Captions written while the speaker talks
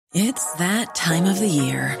It's that time of the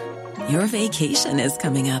year. Your vacation is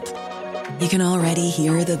coming up. You can already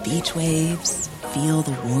hear the beach waves, feel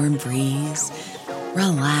the warm breeze,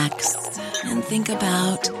 relax, and think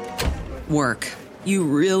about work. You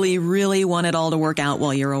really, really want it all to work out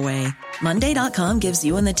while you're away. Monday.com gives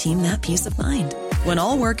you and the team that peace of mind. When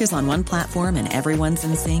all work is on one platform and everyone's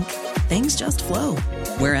in sync, things just flow.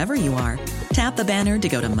 Wherever you are, tap the banner to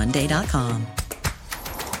go to Monday.com.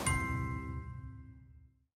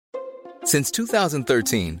 Since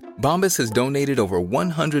 2013, Bombas has donated over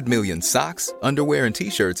 100 million socks, underwear, and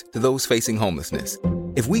T-shirts to those facing homelessness.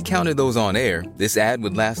 If we counted those on air, this ad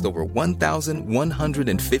would last over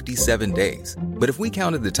 1,157 days. But if we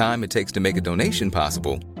counted the time it takes to make a donation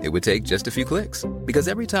possible, it would take just a few clicks. Because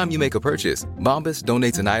every time you make a purchase, Bombas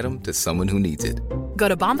donates an item to someone who needs it. Go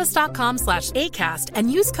to bombas.com/ACAST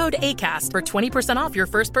and use code ACAST for 20% off your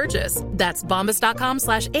first purchase. That's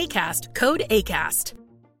bombas.com/ACAST, code ACAST.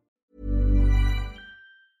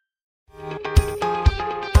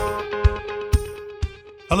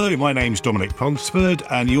 Hello, my name's Dominic Ponsford,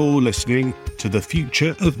 and you're listening to The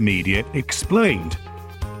Future of Media Explained.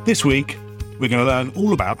 This week, we're going to learn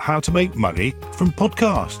all about how to make money from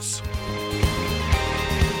podcasts.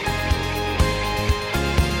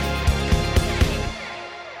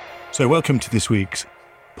 So welcome to this week's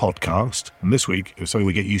podcast. And this week, it's something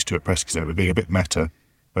we get used to at Press Gazette. We're being a bit meta.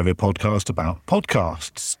 We have a podcast about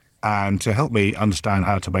podcasts. And to help me understand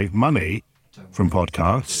how to make money from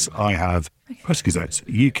podcasts, I have Press Gazette's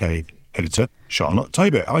UK editor, Charlotte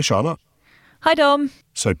Tabit. Hi, Charlotte. Hi, Dom.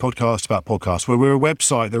 So, podcast about podcasts. Well, we're a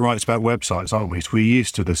website that writes about websites, aren't we? So we're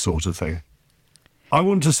used to this sort of thing. I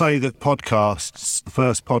want to say that podcasts, the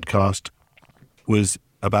first podcast was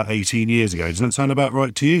about 18 years ago. Does that sound about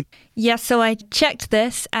right to you? Yes, so I checked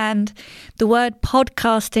this and the word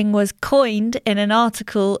podcasting was coined in an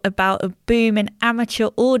article about a boom in amateur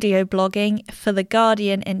audio blogging for The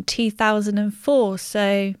Guardian in 2004.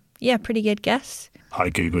 So, yeah, pretty good guess.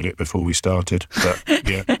 I Googled it before we started, but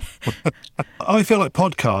yeah. I feel like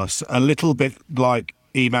podcasts are a little bit like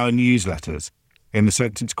email newsletters in the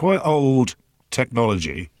sense it's quite old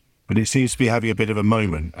technology, but it seems to be having a bit of a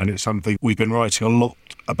moment, and it's something we've been writing a lot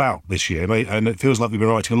about this year, and it feels like we've been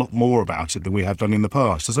writing a lot more about it than we have done in the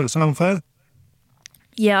past. Does that sound fair?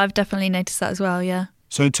 Yeah, I've definitely noticed that as well, yeah.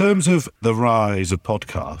 So in terms of the rise of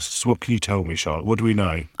podcasts, what can you tell me, Charlotte? What do we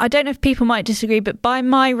know? I don't know if people might disagree, but by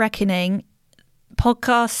my reckoning,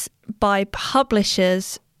 podcasts by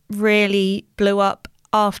publishers really blew up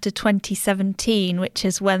after 2017, which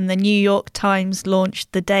is when the New York Times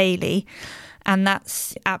launched The Daily. And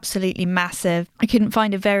that's absolutely massive. I couldn't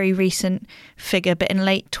find a very recent figure, but in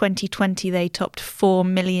late 2020, they topped 4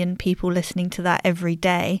 million people listening to that every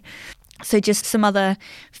day. So just some other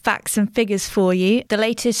facts and figures for you. The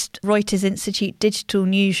latest Reuters Institute Digital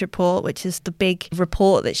News Report, which is the big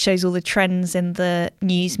report that shows all the trends in the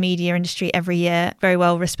news media industry every year, very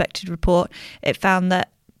well respected report, it found that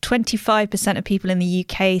 25% of people in the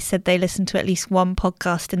UK said they listened to at least one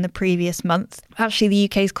podcast in the previous month. Actually, the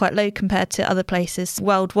UK is quite low compared to other places.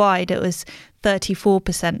 Worldwide, it was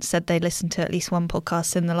 34% said they listened to at least one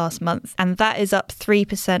podcast in the last month. And that is up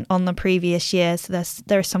 3% on the previous year. So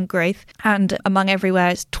there is some growth. And among everywhere,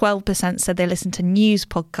 it's 12% said they listened to news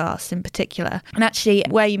podcasts in particular. And actually,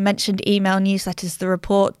 where you mentioned email newsletters, the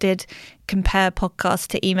report did compare podcasts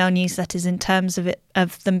to email newsletters in terms of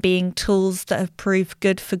them being tools that have proved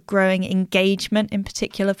good for growing engagement, in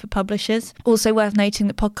particular for publishers. Also worth noting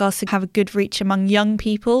that podcasts have a good reach among young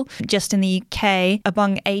people. Just in the UK,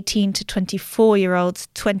 among 18 to 24-year-olds,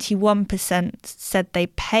 21% said they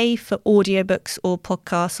pay for audiobooks or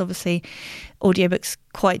podcasts. Obviously, audiobooks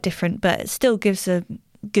quite different, but it still gives a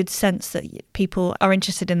good sense that people are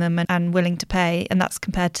interested in them and willing to pay, and that's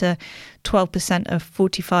compared to 12% of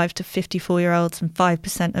 45 to 54-year-olds and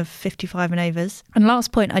 5% of 55 and overs. And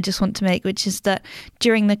last point I just want to make, which is that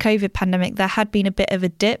during the COVID pandemic, there had been a bit of a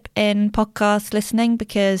dip in podcast listening,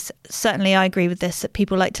 because certainly I agree with this, that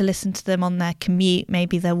people like to listen to them on their commute.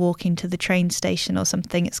 Maybe they're walking to the train station or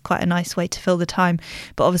something. It's quite a nice way to fill the time.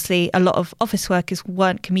 But obviously a lot of office workers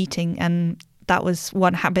weren't commuting, and that was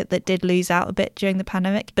one habit that did lose out a bit during the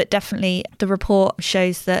pandemic. But definitely the report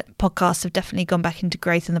shows that podcasts have definitely gone back into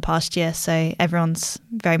growth in the past year. So everyone's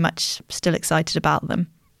very much still excited about them.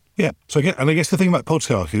 Yeah. So I guess the thing about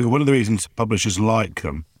podcasts is one of the reasons publishers like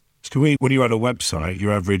them is because when you're at a website,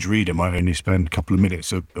 your average reader might only spend a couple of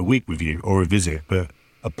minutes a week with you or a visit. But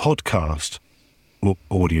a podcast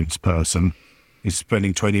audience person is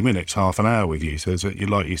spending 20 minutes, half an hour with you. So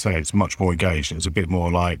like you say, it's much more engaged. It's a bit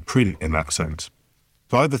more like print in that sense.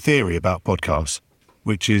 So I have a theory about podcasts,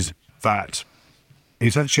 which is that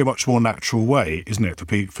it's actually a much more natural way, isn't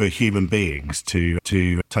it, for human beings to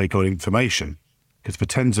take on information. Because for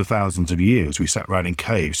tens of thousands of years, we sat around in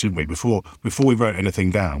caves, didn't we? Before we wrote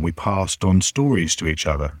anything down, we passed on stories to each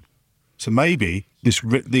other. So maybe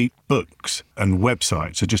the books and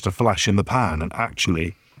websites are just a flash in the pan, and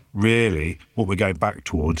actually, really, what we're going back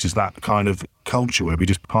towards is that kind of culture where we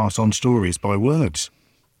just pass on stories by words.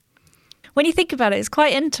 When you think about it, it's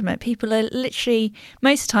quite intimate. People are literally,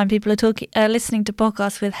 most of the time, people are listening to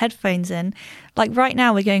podcasts with headphones in. Like right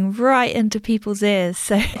now, we're going right into people's ears.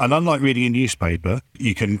 So, and unlike reading a newspaper,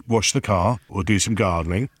 you can wash the car or do some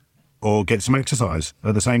gardening or get some exercise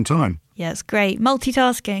at the same time. Yeah, it's great.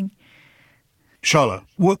 Multitasking. Charlotte,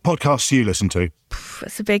 what podcasts do you listen to?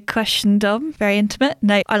 That's a big question, Dom. Very intimate.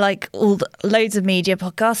 No, I like loads of media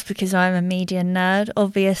podcasts because I'm a media nerd,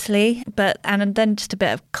 obviously. And then just a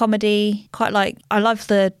bit of comedy. I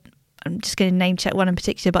love I'm just going to name check one in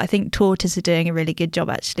particular, but I think Tortoise are doing a really good job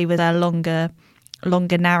actually with their longer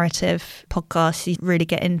narrative podcasts. You really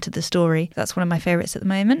get into the story. That's one of my favourites at the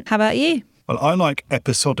moment. How about you? Well, I like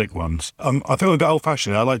episodic ones. I feel a bit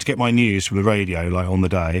old-fashioned. I like to get my news from the radio, like on the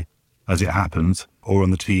day, as it happens, or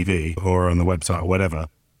on the TV, or on the website, or whatever.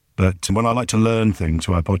 But when I like to learn things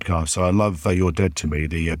from my podcast, so I love You're Dead to Me,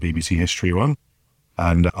 the BBC history one.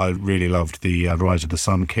 And I really loved the Rise of the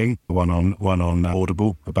Sun King, one on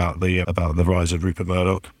Audible about the rise of Rupert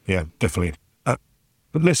Murdoch. Yeah, definitely. But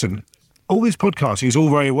listen, all this podcasting is all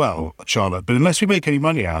very well, Charlotte, but unless we make any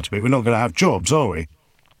money out of it, we're not going to have jobs, are we?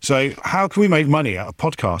 So how can we make money out of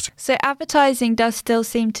podcasting? So advertising does still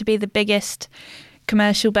seem to be the biggest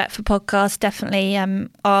commercial bet for podcasts. Definitely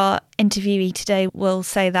our interviewee today will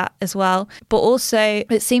say that as well. But also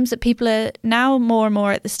it seems that people are now more and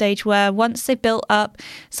more at the stage where once they've built up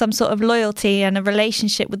some sort of loyalty and a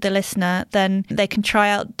relationship with the listener, then they can try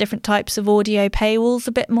out different types of audio paywalls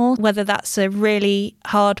a bit more, whether that's a really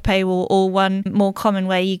hard paywall or one more common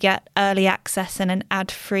where you get early access and an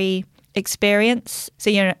ad-free experience.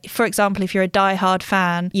 So, for example, if you're a die-hard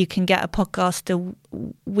fan, you can get a podcast a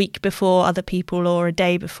week before other people or a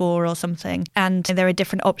day before or something. And there are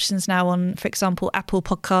different options now on, for example, Apple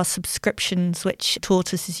Podcast subscriptions, which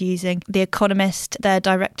Tortoise is using. The Economist, their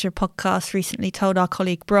director of podcasts, recently told our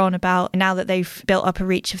colleague Bron about now that they've built up a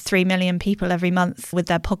reach of 3 million people every month with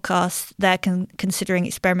their podcasts, they're considering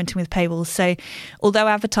experimenting with paywalls. So although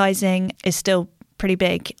advertising is still pretty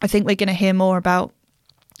big, I think we're going to hear more about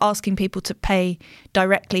asking people to pay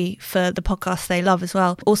directly for the podcasts they love as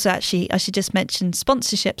well. Also, actually, I should just mention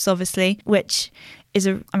sponsorships, obviously, which is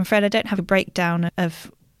I'm afraid I don't have a breakdown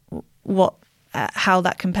of how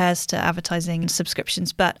that compares to advertising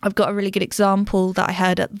subscriptions, but I've got a really good example that I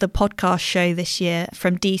heard at the podcast show this year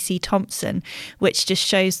from DC Thompson, which just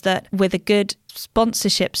shows that with a good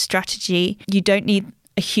sponsorship strategy, you don't need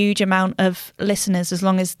a huge amount of listeners as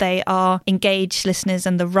long as they are engaged listeners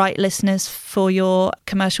and the right listeners for your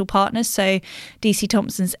commercial partners. So DC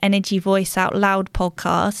Thompson's Energy Voice Out Loud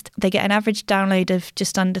podcast, they get an average download of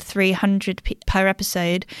just under 300 per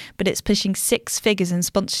episode, but it's pushing 6 figures in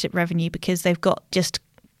sponsorship revenue because they've got just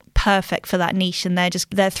perfect for that niche, and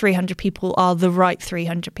their 300 people are the right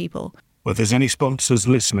 300 people. Well, if there's any sponsors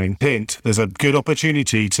listening, hint, there's a good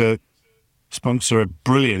opportunity to sponsor a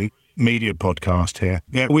brilliant media podcast here.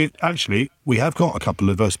 Yeah, we have got a couple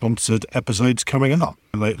of sponsored episodes coming up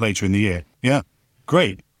later in the year. Yeah,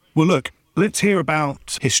 great. Well, look, let's hear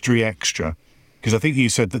about History Extra, because I think you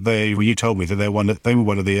said that you told me that they were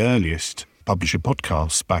one of the earliest publisher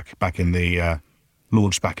podcasts back in the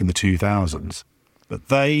launched back in the 2000s. But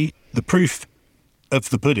the proof of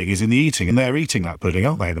the pudding is in the eating, and they're eating that pudding,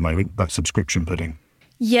 aren't they, at the moment? That subscription pudding.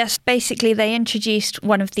 Yes, basically they introduced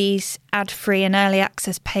one of these ad-free and early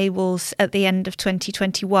access paywalls at the end of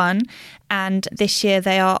 2021, and this year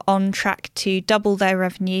they are on track to double their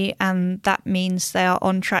revenue, and that means they are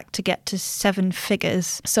on track to get to 7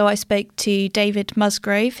 figures. So I spoke to David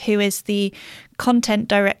Musgrove, who is the content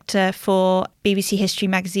director for BBC History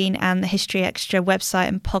Magazine and the HistoryExtra website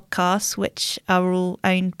and podcasts, which are all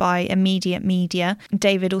owned by Immediate Media.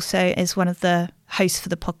 David also is one of the hosts for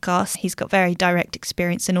the podcast. He's got very direct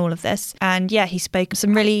experience in all of this. And yeah, he spoke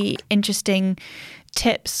some really interesting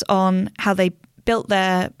tips on how they built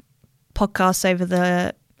their podcasts over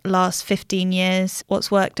the last 15 years, what's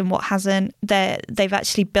worked and what hasn't. They've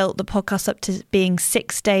actually built the podcast up to being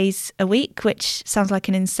 6 days a week, which sounds like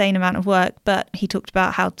an insane amount of work, but he talked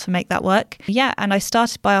about how to make that work. Yeah, and I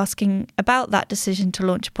started by asking about that decision to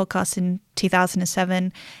launch a podcast in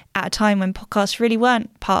 2007 at a time when podcasts really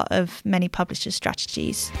weren't part of many publishers'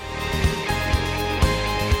 strategies.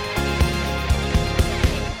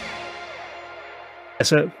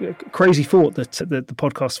 It's a crazy thought that the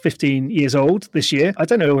podcast's 15 years old this year. I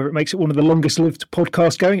don't know whether it makes it one of the longest lived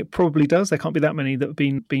podcasts going. It probably does. There can't be that many that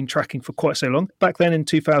have been tracking for quite so long. Back then in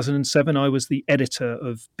 2007, I was the editor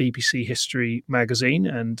of BBC History magazine.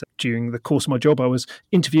 And during the course of my job, I was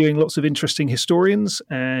interviewing lots of interesting historians.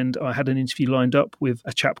 And I had an interview lined up with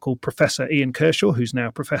a chap called Professor Ian Kershaw, who's now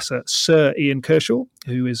Professor Sir Ian Kershaw,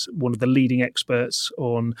 who is one of the leading experts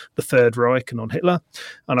on the Third Reich and on Hitler.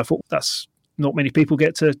 And I thought, that's not many people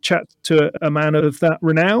get to chat to a man of that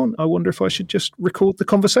renown. I wonder if I should just record the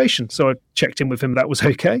conversation. So I checked in with him, that was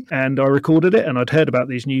okay. And I recorded it, and I'd heard about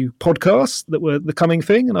these new podcasts that were the coming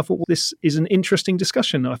thing. And I thought, well, this is an interesting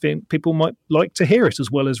discussion. I think people might like to hear it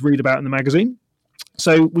as well as read about it in the magazine.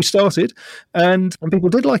 So we started, and people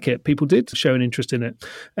did like it. People did show an interest in it.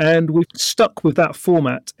 And we've stuck with that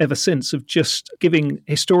format ever since, of just giving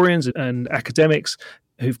historians and academics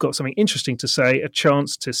who've got something interesting to say a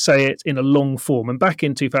chance to say it in a long form. And back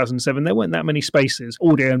in 2007, there weren't that many spaces,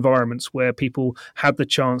 audio environments, where people had the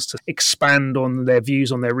chance to expand on their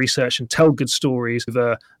views on their research and tell good stories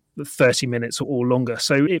over 30 minutes or longer.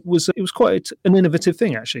 So it was quite an innovative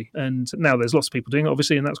thing, actually. And now there's lots of people doing it,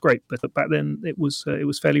 obviously, and that's great. But back then it was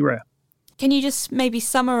fairly rare. Can you just maybe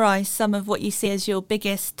summarise some of what you see as your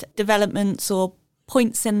biggest developments or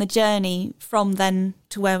points in the journey from then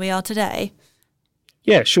to where we are today?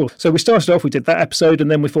 Yeah, sure. So we started off, we did that episode, and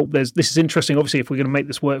then we thought this is interesting. Obviously, if we're going to make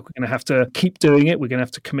this work, we're going to have to keep doing it. We're going to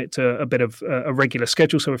have to commit to a bit of a regular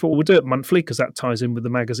schedule. So we thought we'll do it monthly, because that ties in with the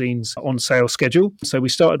magazine's on-sale schedule. So we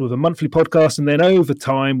started with a monthly podcast, and then over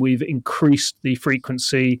time, we've increased the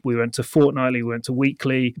frequency. We went to fortnightly, we went to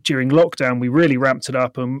weekly. During lockdown, we really ramped it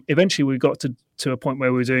up, and eventually we got to a point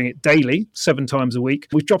where we were doing it daily, 7 times a week.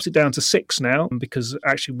 We've dropped it down to 6 now, because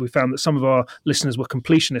actually we found that some of our listeners were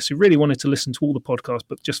completionists who really wanted to listen to all the podcasts,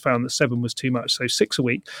 but just found that 7 was too much. So 6 a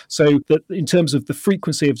week. So that in terms of the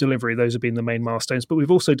frequency of delivery, those have been the main milestones. But we've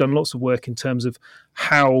also done lots of work in terms of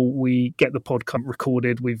how we get the podcast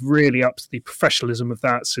recorded. We've really upped the professionalism of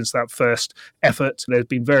that since that first effort. There's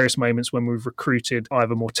been various moments when we've recruited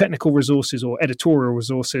either more technical resources or editorial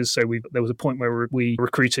resources. So there was a point where we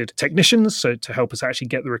recruited technicians, so to help us actually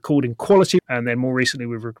get the recording quality. And then more recently,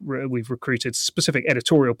 we've recruited specific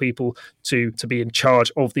editorial people to be in charge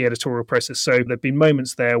of the editorial process. So there have been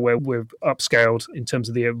moments there where we've upscaled in terms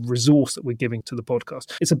of the resource that we're giving to the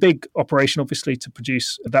podcast. It's a big operation, obviously, to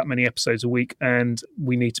produce that many episodes a week, and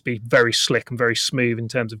we need to be very slick and very smooth in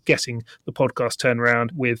terms of getting the podcast turned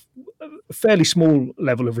around with a fairly small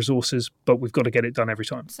level of resources, but we've got to get it done every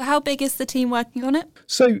time. So how big is the team working on it?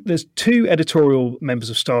 So there's 2 editorial members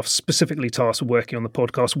of staff specifically tasked with working on the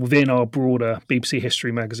podcast within our broader BBC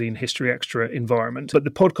History magazine, HistoryExtra environment. But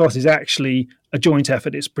the podcast is actually a joint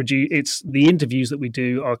effort. It's the interviews that we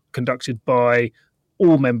do are conducted by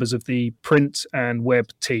all members of the print and web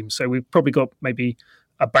team. So we've probably got maybe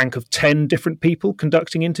a bank of 10 different people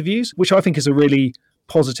conducting interviews, which I think is a really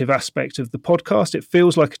positive aspect of the podcast. It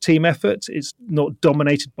feels like a team effort. It's not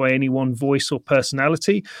dominated by any one voice or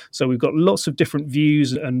personality. So we've got lots of different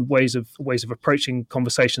views and ways of approaching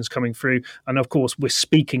conversations coming through. And of course, we're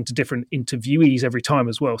speaking to different interviewees every time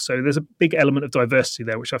as well. So there's a big element of diversity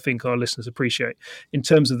there, which I think our listeners appreciate. In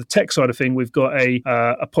terms of the tech side of thing, we've got a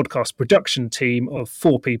podcast production team of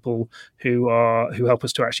 4 people who help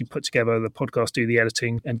us to actually put together the podcast, do the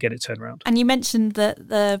editing, and get it turned around. And you mentioned that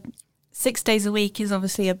the 6 days a week is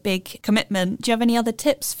obviously a big commitment. Do you have any other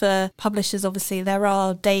tips for publishers? Obviously, there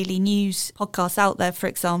are daily news podcasts out there, for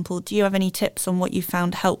example. Do you have any tips on what you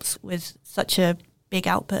found helps with such a big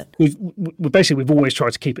output? We've always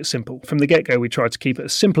tried to keep it simple. From the get-go, we tried to keep it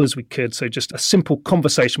as simple as we could. So just a simple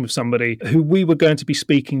conversation with somebody who we were going to be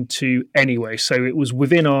speaking to anyway. So it was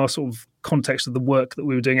within our sort of context of the work that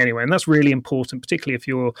we were doing anyway. And that's really important, particularly if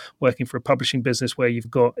you're working for a publishing business where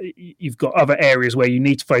you've got other areas where you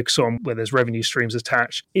need to focus on, where there's revenue streams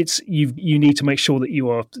attached. You need to make sure that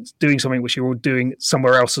you are doing something which you're doing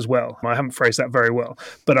somewhere else as well. I haven't phrased that very well,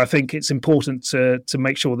 but I think it's important to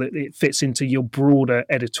make sure that it fits into your broader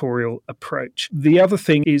editorial approach. The other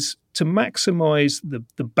thing is to maximize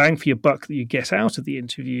the bang for your buck that you get out of the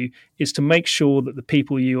interview is to make sure that the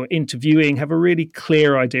people you are interviewing have a really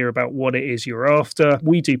clear idea about what it is you're after.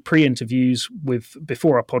 We do pre-interviews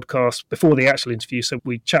before our podcast, before the actual interview. So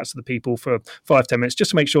we chat to the people for 5-10 minutes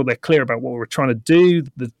just to make sure they're clear about what we're trying to do,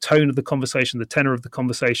 the tone of the conversation, the tenor of the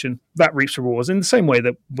conversation. That reaps rewards. In the same way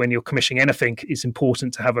that when you're commissioning anything, it's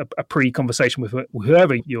important to have a pre-conversation with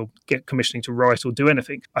whoever you'll get commissioning to write or do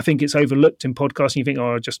anything. I think it's overlooked in podcasting. You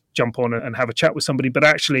think, just jump on and have a chat with somebody. But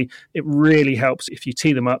actually, it really helps if you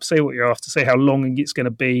tee them up, say what you're after, say how long it's going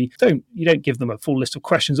to be. You don't give them a full list of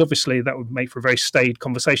questions. Obviously, that would make for a very staid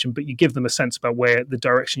conversation, but you give them a sense about where the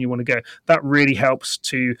direction you want to go. That really helps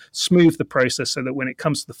to smooth the process so that when it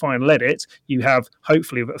comes to the final edit, you have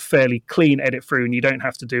hopefully a fairly clean edit through and you don't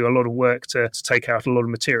have to do a lot of work to take out a lot of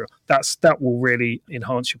material. That will really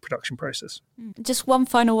enhance your production process. Just one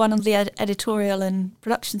final one on the editorial and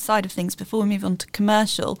production side of things before we move on to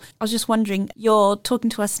commercial. I was just wondering, you're talking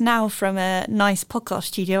to us now from a nice podcast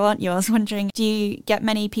studio, aren't you? I was wondering, do you get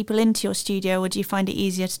many people into your studio or do you find it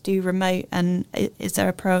easier to do remote, and is there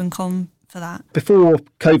a pro and con for that? Before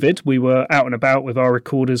COVID, we were out and about with our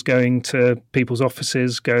recorders, going to people's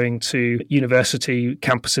offices, going to university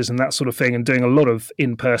campuses and that sort of thing, and doing a lot of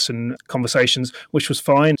in-person conversations, which was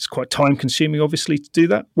fine. It's quite time-consuming, obviously, to do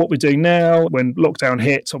that. What we're doing now, when lockdown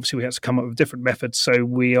hits, obviously we had to come up with different methods. So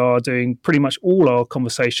we are doing pretty much all our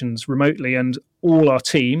conversations remotely, and all our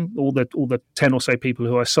team, all the 10 or so people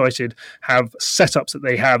who I cited, have setups that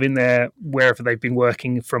they have in their wherever they've been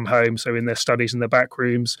working from home, so in their studies and their back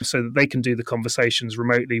rooms, so that they can do the conversations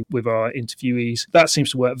remotely with our interviewees. That seems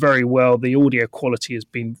to work very well. The audio quality has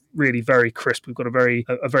been really very crisp. We've got a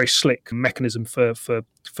very slick mechanism for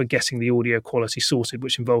getting the audio quality sorted,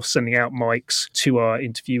 which involves sending out mics to our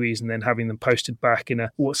interviewees and then having them posted back in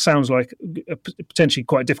what sounds like a potentially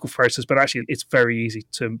quite difficult process, but actually it's very easy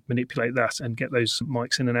to manipulate that and get those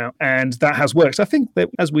mics in and out. And that has worked. I think that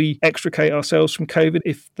as we extricate ourselves from COVID,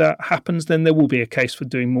 if that happens, then there will be a case for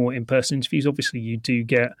doing more in-person interviews. Obviously, you do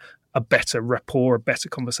get a better rapport, a better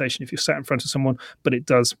conversation if you're sat in front of someone, but it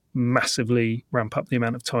does massively ramp up the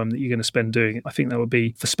amount of time that you're going to spend doing it. I think that would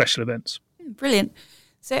be for special events. Brilliant.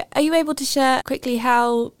 So are you able to share quickly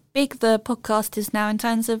how big the podcast is now in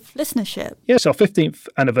terms of listenership? Yes, our 15th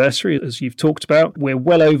anniversary, as you've talked about. We're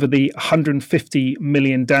well over the 150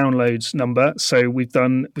 million downloads number. So we've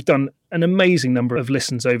done an amazing number of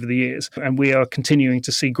listens over the years, and we are continuing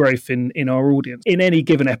to see growth in our audience. In any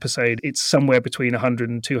given episode, it's somewhere between 100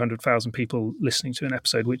 and 200,000 people listening to an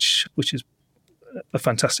episode, which is a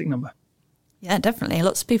fantastic number. Yeah, definitely.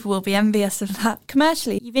 Lots of people will be envious of that.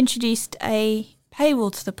 Commercially, you've introduced a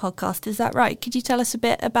paywall to the podcast, is that right? Could you tell us a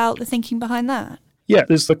bit about the thinking behind that? Yeah,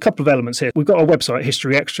 there's a couple of elements here. We've got our website,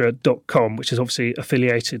 HistoryExtra.com, which is obviously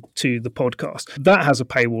affiliated to the podcast. That has a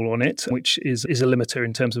paywall on it, which is a limiter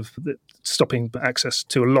in terms of stopping access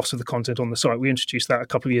to a lot of the content on the site. We introduced that a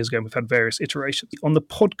couple of years ago and we've had various iterations. On the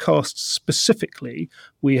podcast specifically,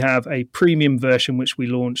 we have a premium version which we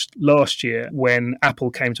launched last year when Apple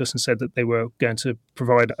came to us and said that they were going to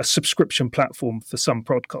provide a subscription platform for some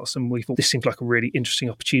podcasts. And we thought this seemed like a really interesting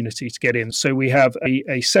opportunity to get in. So we have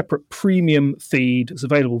a separate premium feed. It's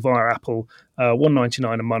available via Apple,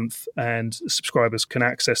 $1.99 a month, and subscribers can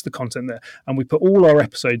access the content there. And we put all our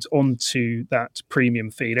episodes onto that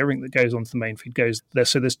premium feed. Everything that goes onto the main feed goes there.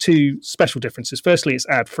 So there's two special differences. Firstly, it's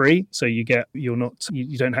ad-free, so you have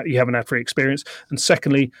an ad-free experience. And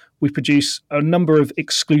secondly, we produce a number of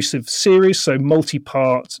exclusive series, so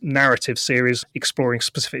multi-part narrative series exploring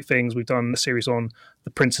specific things. We've done a series on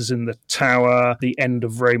the Princes in the Tower, the end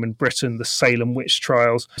of Roman Britain, the Salem witch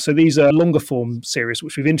trials. So these are longer form series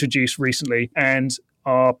which we've introduced recently, and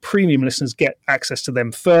our premium listeners get access to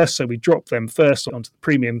them first. So we drop them first onto the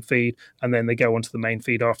premium feed, and then they go onto the main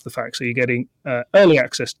feed after the fact. So you're getting early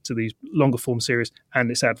access to these longer form series, and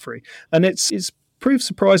it's ad free. And it's proved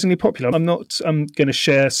surprisingly popular. I'm not going to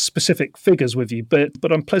share specific figures with you,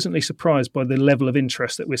 but I'm pleasantly surprised by the level of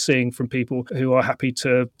interest that we're seeing from people who are happy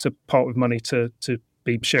to part with money to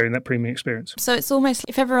be sharing that premium experience. So it's almost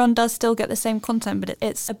if everyone does still get the same content, but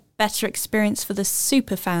it's a better experience for the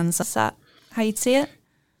super fans. Is that how you'd see it?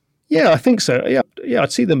 Yeah, I think so. Yeah,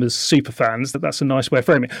 I'd see them as super fans. That's a nice way of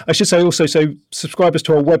framing it. I should say also, so subscribers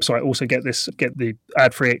to our website also get the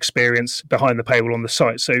ad-free experience behind the paywall on the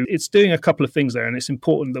site. So it's doing a couple of things there, and it's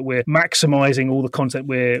important that we're maximising all the content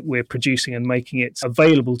we're producing and making it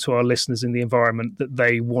available to our listeners in the environment that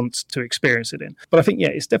they want to experience it in. But I think,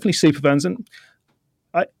 it's definitely super fans. And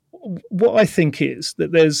what I think is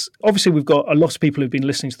that obviously we've got a lot of people who've been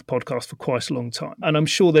listening to the podcast for quite a long time. And I'm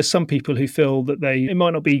sure there's some people who feel that it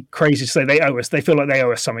might not be crazy to say they owe us. They feel like they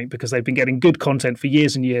owe us something because they've been getting good content for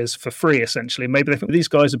years and years for free, essentially. Maybe they think these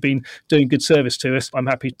guys have been doing good service to us. I'm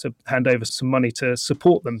happy to hand over some money to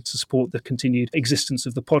support them, to support the continued existence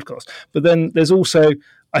of the podcast. But then there's also,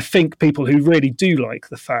 I think, people who really do like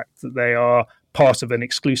the fact that they are part of an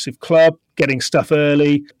exclusive club, getting stuff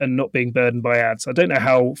early and not being burdened by ads. I don't know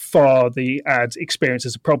how far the ad experience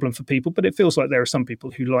is a problem for people, but it feels like there are some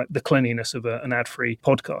people who like the cleanliness of an ad-free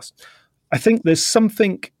podcast. I think there's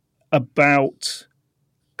something about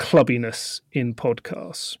clubbiness in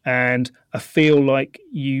podcasts. And I feel like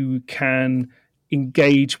you can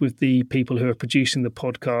engage with the people who are producing the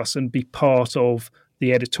podcast and be part of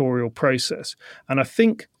the editorial process. And I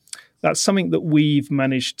think that's something that we've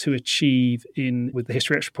managed to achieve with the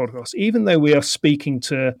History Extra podcast, even though we are speaking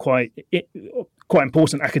to quite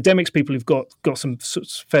important academics, people who've got some sort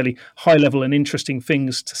of fairly high level and interesting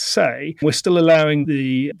things to say. We're still allowing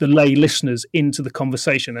the lay listeners into the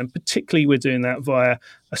conversation, and particularly we're doing that via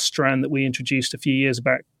a strand that we introduced a few years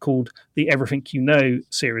back called the Everything You Know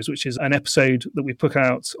series, which is an episode that we put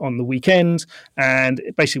out on the weekend. And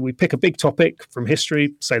basically we pick a big topic from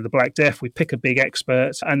history, say the Black Death, we pick a big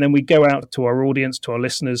expert, and then we go out to our audience, to our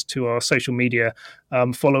listeners, to our social media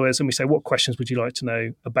followers, and we say, what questions would you like to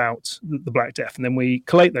know about the Black Death? And then we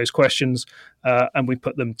collate those questions and we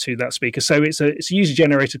put them to that speaker. So it's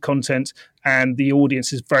user-generated content, and the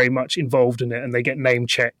audience is very much involved in it, and they get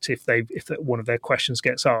name-checked if one of their questions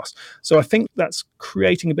gets asked. So I think that's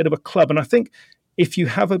creating a bit of a club. And I think if you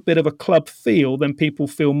have a bit of a club feel, then people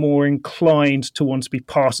feel more inclined to want to be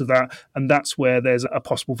part of that. And that's where there's a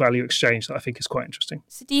possible value exchange that I think is quite interesting.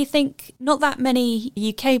 So do you think not that many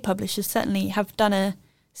UK publishers certainly have done a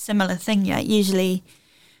similar thing yet? Usually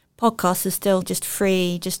podcasts are still just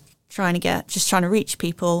free, just trying to reach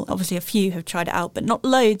people. Obviously a few have tried it out, but not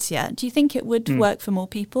loads yet. Do you think it would work for more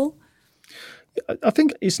people? I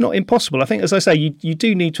think it's not impossible. I think, as I say, you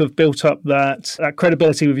do need to have built up that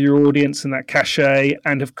credibility with your audience and that cachet,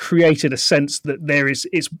 and have created a sense that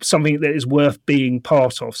it's something that is worth being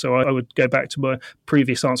part of. So I would go back to my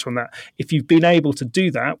previous answer on that. If you've been able to do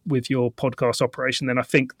that with your podcast operation, then I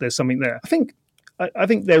think there's something there. I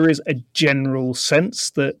think there is a general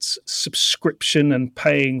sense that subscription and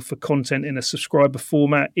paying for content in a subscriber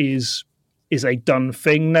format is a done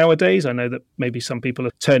thing nowadays. I know that maybe some people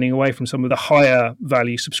are turning away from some of the higher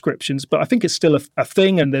value subscriptions, but I think it's still a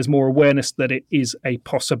thing, and there's more awareness that it is a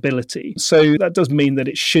possibility. So that does mean that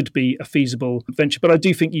it should be a feasible venture. But I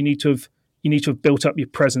do think you need to have built up your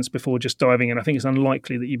presence before just diving in. I think it's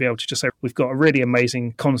unlikely that you'd be able to just say, we've got a really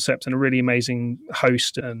amazing concept and a really amazing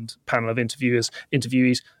host and panel of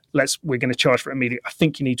interviewees. We're going to charge for it immediately. I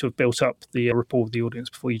think you need to have built up the rapport with the audience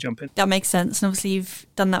before you jump in. That makes sense. And obviously you've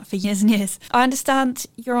done that for years and years. I understand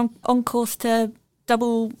you're on course to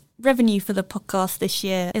double revenue for the podcast this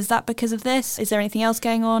year. Is that because of this? Is there anything else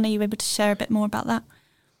going on? Are you able to share a bit more about that?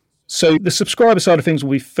 So the subscriber side of things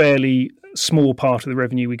will be fairly small part of the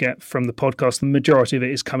revenue we get from the podcast. The majority of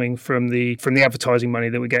it is coming from the advertising money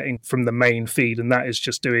that we're getting from the main feed, and that is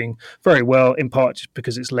just doing very well, in part just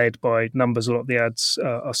because it's led by numbers. A lot of the ads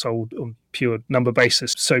are sold on pure number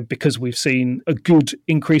basis. So because we've seen a good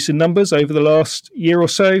increase in numbers over the last year or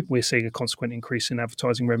so, we're seeing a consequent increase in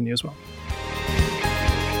advertising revenue as well.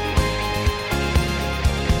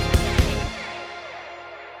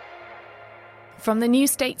 From the New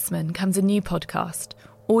Statesman comes a new podcast,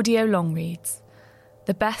 Audio Long Reads,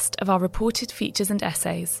 the best of our reported features and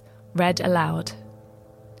essays, read aloud.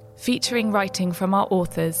 Featuring writing from our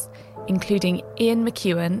authors, including Ian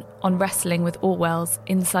McEwan on wrestling with Orwell's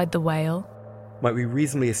Inside the Whale. Might we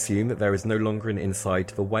reasonably assume that there is no longer an inside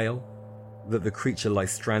to the whale? That the creature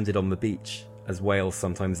lies stranded on the beach, as whales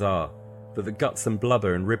sometimes are? That the guts and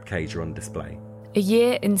blubber and ribcage are on display? A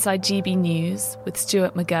year inside GB News with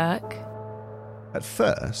Stuart McGurk. At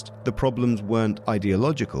first, the problems weren't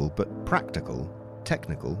ideological, but practical,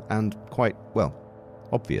 technical, and quite,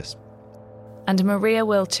 obvious. And Maria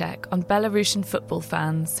Wilczek on Belarusian football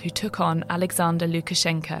fans who took on Alexander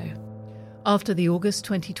Lukashenko. After the August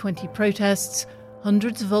 2020 protests,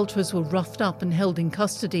 hundreds of ultras were roughed up and held in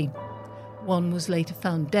custody. One was later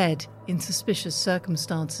found dead in suspicious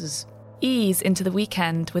circumstances. Ease into the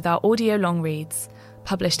weekend with our audio long reads,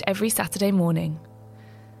 published every Saturday morning.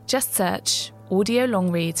 Just search Audio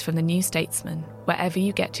Long Reads from the New Statesman wherever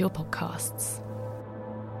you get your podcasts.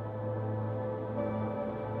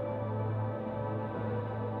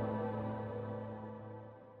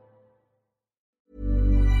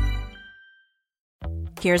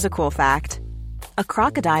 Here's a cool fact. A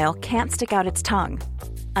crocodile can't stick out its tongue.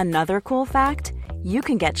 Another cool fact, you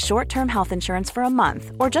can get short-term health insurance for a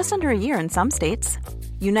month or just under a year in some states.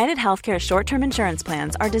 United Healthcare short-term insurance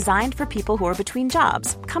plans are designed for people who are between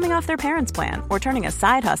jobs, coming off their parents' plan, or turning a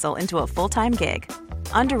side hustle into a full-time gig.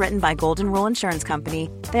 Underwritten by Golden Rule Insurance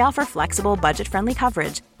Company, they offer flexible, budget-friendly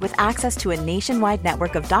coverage with access to a nationwide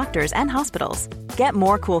network of doctors and hospitals. Get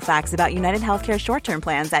more cool facts about United Healthcare short-term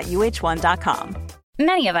plans at uh1.com.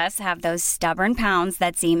 Many of us have those stubborn pounds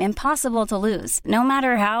that seem impossible to lose, no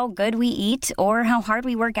matter how good we eat or how hard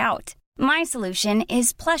we work out. My solution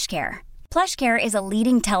is PlushCare. PlushCare is a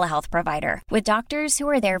leading telehealth provider with doctors who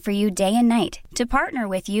are there for you day and night to partner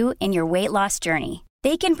with you in your weight loss journey.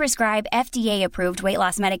 They can prescribe FDA-approved weight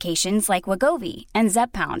loss medications like Wegovy and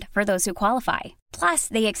Zepbound for those who qualify. Plus,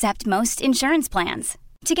 they accept most insurance plans.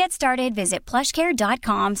 To get started, visit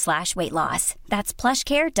plushcare.com/weightloss. That's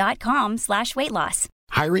plushcare.com/weightloss.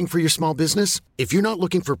 Hiring for your small business? If you're not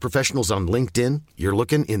looking for professionals on LinkedIn, you're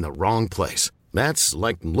looking in the wrong place. That's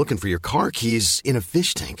like looking for your car keys in a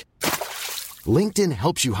fish tank. LinkedIn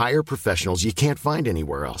helps you hire professionals you can't find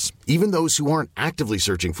anywhere else, even those who aren't actively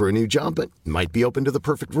searching for a new job but might be open to the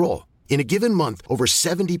perfect role. In a given month, over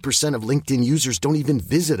 70% of LinkedIn users don't even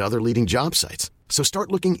visit other leading job sites. So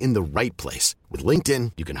start looking in the right place. With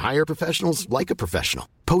LinkedIn, you can hire professionals like a professional.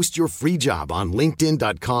 Post your free job on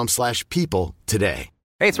linkedin.com/people today.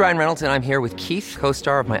 Hey, it's Ryan Reynolds, and I'm here with Keith,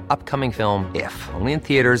 co-star of my upcoming film, If, only in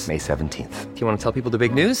theaters May 17th. Do you want to tell people the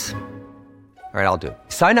big news? All right, I'll do it.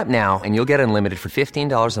 Sign up now and you'll get unlimited for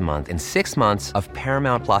 $15 a month and 6 months of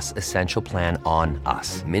Paramount Plus Essential Plan on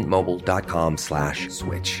us.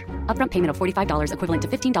 MintMobile.com/switch. Upfront payment of $45 equivalent to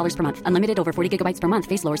 $15 per month. Unlimited over 40 gigabytes per month.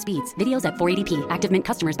 Face lower speeds. Videos at 480p. Active Mint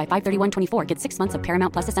customers by 531.24 get 6 months of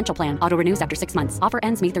Paramount Plus Essential Plan. Auto renews after 6 months. Offer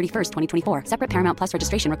ends May 31st, 2024. Separate Paramount Plus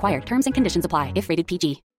registration required. Terms and conditions apply if rated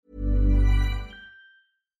PG.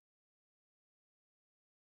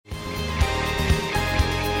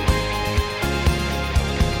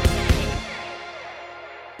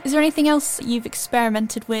 Is there anything else you've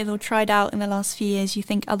experimented with or tried out in the last few years you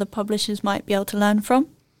think other publishers might be able to learn from?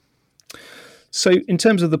 So in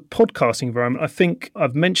terms of the podcasting environment, I think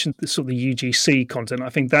I've mentioned the sort of the UGC content. I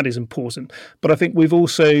think that is important. But I think we've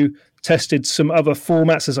also tested some other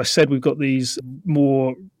formats. As I said, we've got these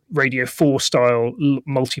more Radio 4 style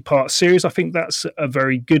multi-part series. I think that's a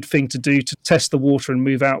very good thing to do, to test the water and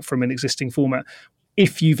move out from an existing format.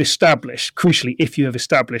 If you have established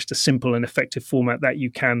a simple and effective format that you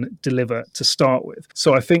can deliver to start with.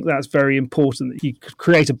 So I think that's very important, that you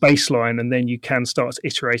create a baseline and then you can start to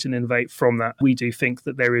iterate and innovate from that. We do think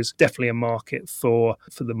that there is definitely a market for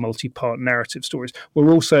the multi-part narrative stories. We're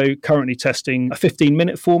also currently testing a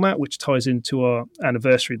 15-minute format, which ties into our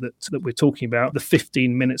anniversary that we're talking about, the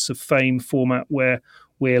 15 Minutes of Fame format, where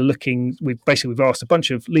we've asked a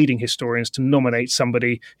bunch of leading historians to nominate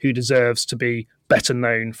somebody who deserves to be better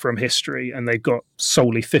known from history, and they've got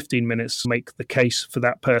solely 15 minutes to make the case for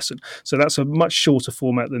that person. So that's a much shorter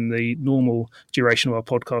format than the normal duration of our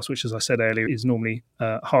podcast, which, as I said earlier, is normally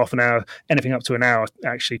half an hour, anything up to an hour.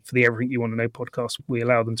 Actually, for the Everything You Want to Know podcast, we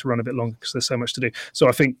allow them to run a bit longer because there's so much to do. So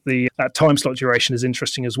I think that time slot duration is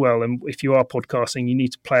interesting as well. And if you are podcasting, you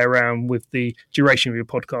need to play around with the duration of your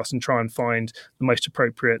podcast and try and find the most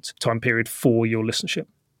appropriate time period for your listenership.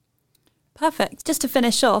 Perfect. Just to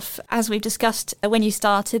finish off, as we've discussed, when you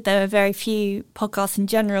started, there were very few podcasts in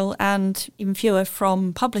general and even fewer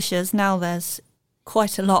from publishers. Now there's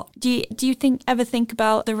quite a lot. Do you ever think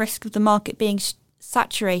about the risk of the market being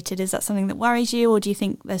saturated? Is that something that worries you, or do you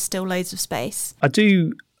think there's still loads of space? I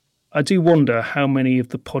do wonder how many of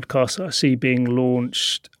the podcasts I see being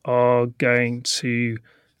launched are going to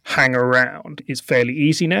hang around. It's fairly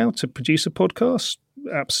easy now to produce a podcast.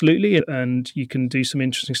 Absolutely, and you can do some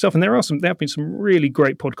interesting stuff. And there have been some really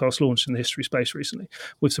great podcasts launched in the history space recently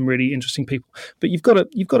with some really interesting people. But you've got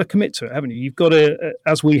to commit to it, haven't you? You've got to,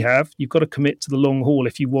 as we have, you've got to commit to the long haul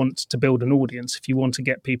if you want to build an audience, if you want to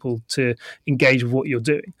get people to engage with what you're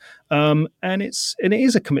doing. And it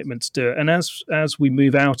is a commitment to do it. And as we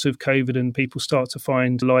move out of COVID and people start to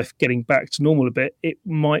find life getting back to normal a bit, it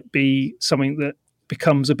might be something that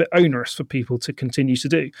becomes a bit onerous for people to continue to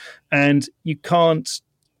do. And you can't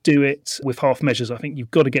do it with half measures. I think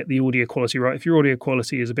you've got to get the audio quality right. If your audio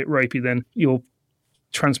quality is a bit ropey, then you're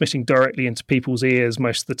transmitting directly into people's ears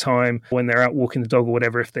most of the time when they're out walking the dog or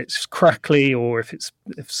whatever. If it's crackly or if it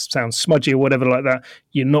sounds smudgy or whatever like that,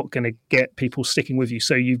 you're not going to get people sticking with you.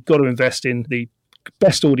 So you've got to invest in the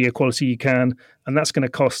best audio quality you can, and that's going to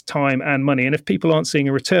cost time and money. And if people aren't seeing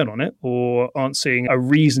a return on it or aren't seeing a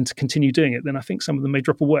reason to continue doing it, then I think some of them may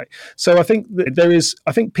drop away. So I think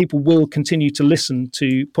I think people will continue to listen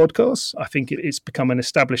to podcasts. I think it's become an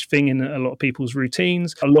established thing in a lot of people's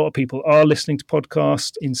routines. A lot of people are listening to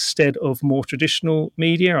podcasts instead of more traditional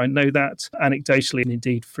media. I know that anecdotally and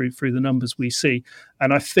indeed through the numbers we see.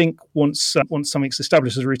 And I think once something's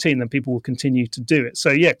established as a routine, then people will continue to do it. So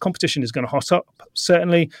yeah, competition is going to hot up,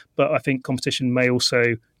 certainly, but I think competition may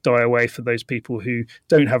also die away for those people who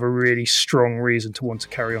don't have a really strong reason to want to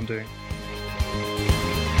carry on doing.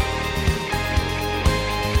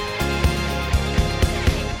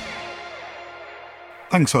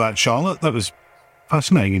 Thanks for that, Charlotte. That was a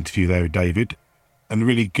fascinating interview there with David, and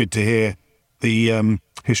really good to hear the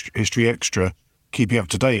History Extra keeping up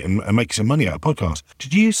to date and making some money out of podcasts.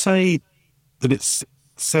 Did you say that it's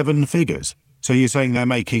 7 figures? So you're saying they're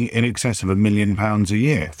making in excess of £1 million a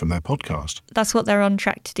year from their podcast? That's what they're on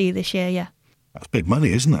track to do this year, yeah. That's big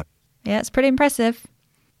money, isn't it? Yeah, it's pretty impressive.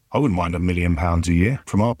 I wouldn't mind £1 million a year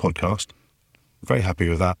from our podcast. Very happy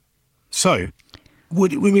with that. So,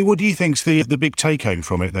 what do you think's the big take-home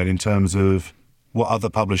from it then, in terms of what other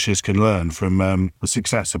publishers can learn from the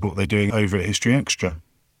success of what they're doing over at History Extra?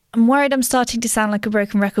 I'm worried I'm starting to sound like a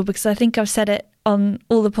broken record because I think I've said it on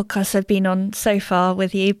all the podcasts I've been on so far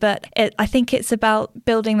with you, but I think it's about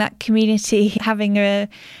building that community, having a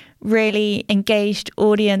really engaged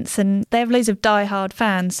audience, and they have loads of diehard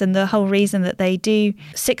fans, and the whole reason that they do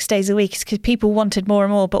 6 days a week is because people wanted more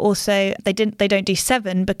and more, but also they don't do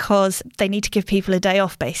 7 because they need to give people a day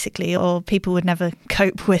off basically, or people would never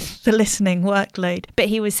cope with the listening workload. But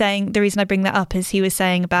he was saying, the reason I bring that up is he was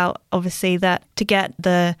saying about obviously that to get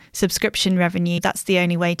the subscription revenue, that's the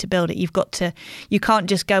only way to build it. You can't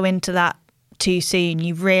just go into that too soon.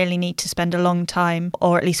 You really need to spend a long time,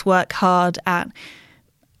 or at least work hard at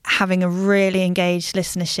having a really engaged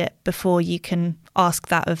listenership before you can ask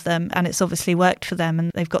that of them. And it's obviously worked for them,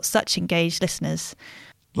 and they've got such engaged listeners.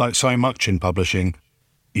 Like so much in publishing,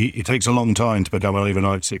 it takes a long time to become an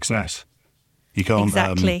overnight success. You can't...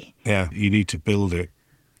 Exactly. You need to build it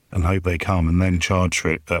and hope they come and then charge for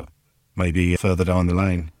it, but maybe further down the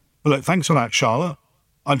lane. Well, look, thanks for that, Charlotte.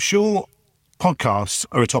 I'm sure podcasts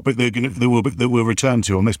are a topic that we'll return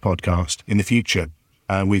to on this podcast in the future.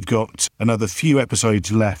 We've got another few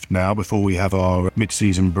episodes left now before we have our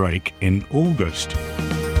mid-season break in August.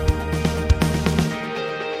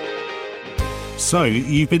 So,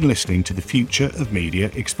 you've been listening to The Future of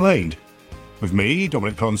Media Explained. With me,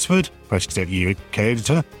 Dominic Ponsford, Press Gazette UK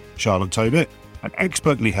editor, Charlotte Tobit, and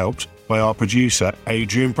expertly helped by our producer,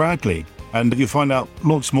 Adrian Bradley. And you'll find out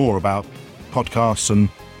lots more about podcasts and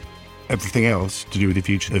everything else to do with the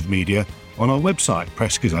future of media on our website,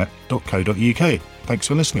 pressgazette.co.uk. Thanks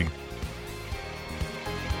for listening.